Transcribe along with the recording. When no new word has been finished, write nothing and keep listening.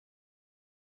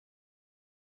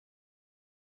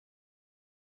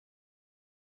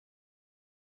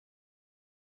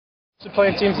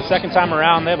Playing teams the second time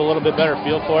around, they have a little bit better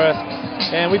feel for us,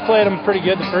 and we played them pretty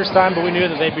good the first time, but we knew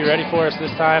that they'd be ready for us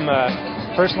this time.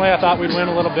 Personally, I thought we'd win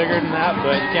a little bigger than that,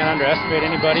 but you can't underestimate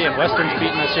anybody, and Western's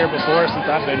beaten us here before since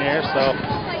I've been here, so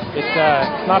it's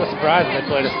not a surprise that they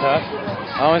played us tough.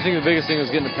 I think the biggest thing was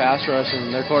getting the pass rush,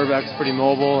 and their quarterback's pretty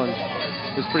mobile, and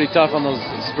it was pretty tough on those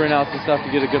sprint outs and stuff to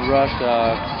get a good rush.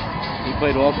 He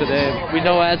played well today. We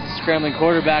know as a scrambling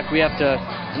quarterback, we have to,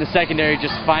 in the secondary,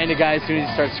 just find a guy as soon as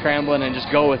he starts scrambling and just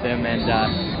go with him. And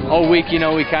all week, we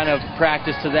kind of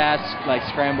practice to that, like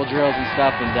scramble drills and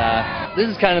stuff. And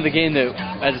this is kind of the game that,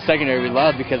 as a secondary, we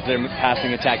love because they're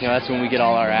passing attack. That's when we get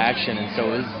all our action. And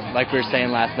so, it was, like we were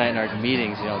saying last night in our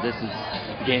meetings, this is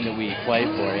the game that we play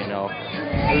for.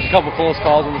 There's a couple close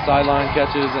calls on the sideline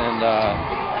catches, and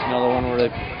the one where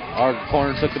our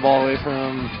corner took the ball away from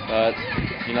him, but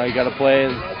you got to play.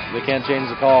 They can't change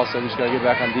the call, so we just got to get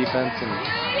back on defense and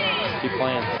keep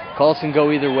playing. Calls can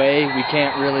go either way. We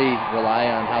can't really rely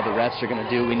on how the refs are going to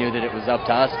do. We knew that it was up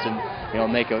to us to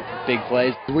make a big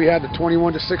plays. We had the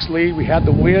 21-6 lead. We had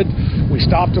the win. We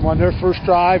stopped them on their first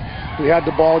drive. We had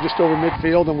the ball just over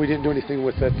midfield, and we didn't do anything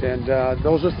with it. And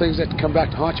those are things that come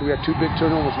back to haunt you. We had two big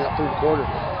turnovers in that third quarter,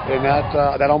 and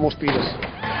that almost beat us.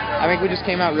 I think we just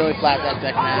came out really flat that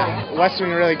second half. Western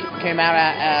really came out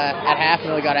at half and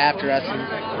really got after us and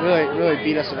really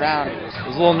beat us around. It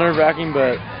was a little nerve-wracking,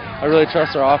 but I really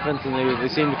trust our offense, and they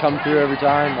seem to come through every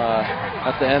time.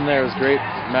 At the end there, it was great.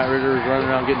 Matt Ritter was running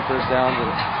around getting first downs,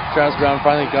 and Travis Brown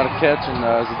finally got a catch, and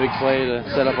it was a big play to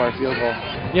set up our field goal.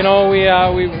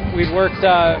 We'd worked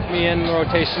me in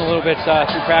rotation a little bit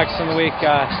through practice in the week.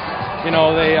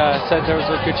 They said there was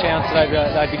a good chance that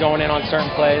I'd be going in on certain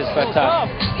plays, but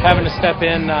having to step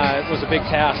in was a big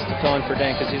task to fill in for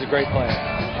Dane because he's a great player.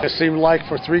 It seemed like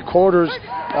for 3 quarters,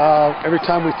 every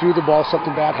time we threw the ball,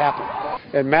 something bad happened.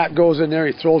 And Matt goes in there,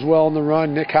 he throws well on the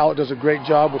run. Nick Howlett does a great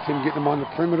job with him getting him on the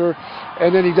perimeter.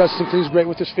 And then he does some things great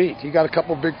with his feet. He got a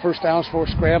couple big first downs for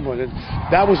scrambling, and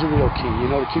that was a real key,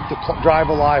 to keep the drive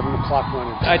alive and the clock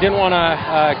running. I didn't want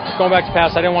to, going back to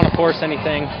pass, I didn't want to force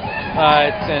anything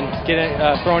and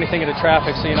throw anything into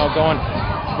traffic. So,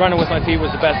 running with my feet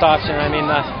was the best option. I mean,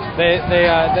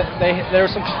 there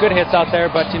were some good hits out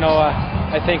there, but,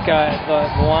 I think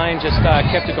the line just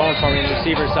kept it going for me, and the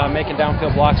receivers making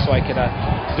downfield blocks so I could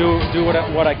do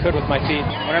what I could with my feet.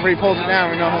 Whenever he pulls it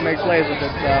down, we know he'll make plays with it,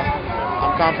 so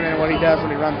I'm confident in what he does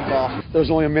when he runs the ball. There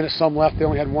was only a minute some left. They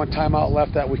only had one timeout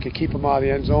left that we could keep them out of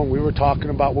the end zone. We were talking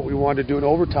about what we wanted to do in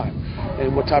overtime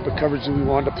and what type of coverage we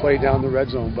wanted to play down the red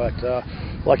zone. But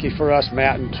lucky for us,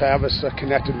 Matt and Travis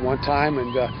connected one time,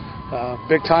 and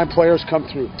big-time players come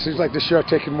through. It seems like this year I've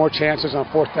taken more chances on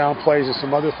fourth down plays and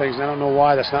some other things, and I don't know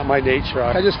why. That's not my nature.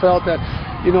 I just felt that,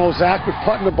 Zach was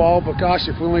putting the ball, but gosh,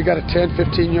 if we only got a 10,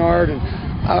 15-yard, and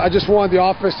I just wanted the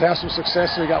offense to have some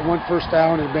success, so we got one first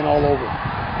down and been all over.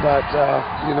 But,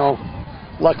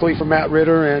 luckily for Matt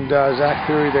Ritter and Zach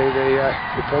Theory, they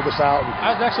pulled us out.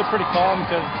 I was actually pretty calm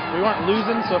because we weren't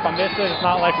losing, so if I missed it, it's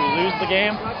not like we lose the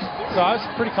game. So I was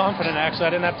pretty confident, actually.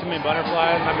 I didn't have too many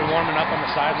butterflies, and I've been warming up on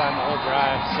the sideline the whole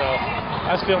drive, so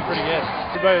I was feeling pretty good.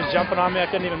 Everybody was jumping on me. I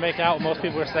couldn't even make out what most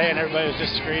people were saying. Everybody was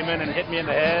just screaming and hitting me in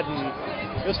the head, and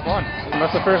it was fun. And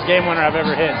that's the first game winner I've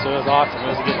ever hit, so it was awesome.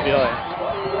 It was a good feeling.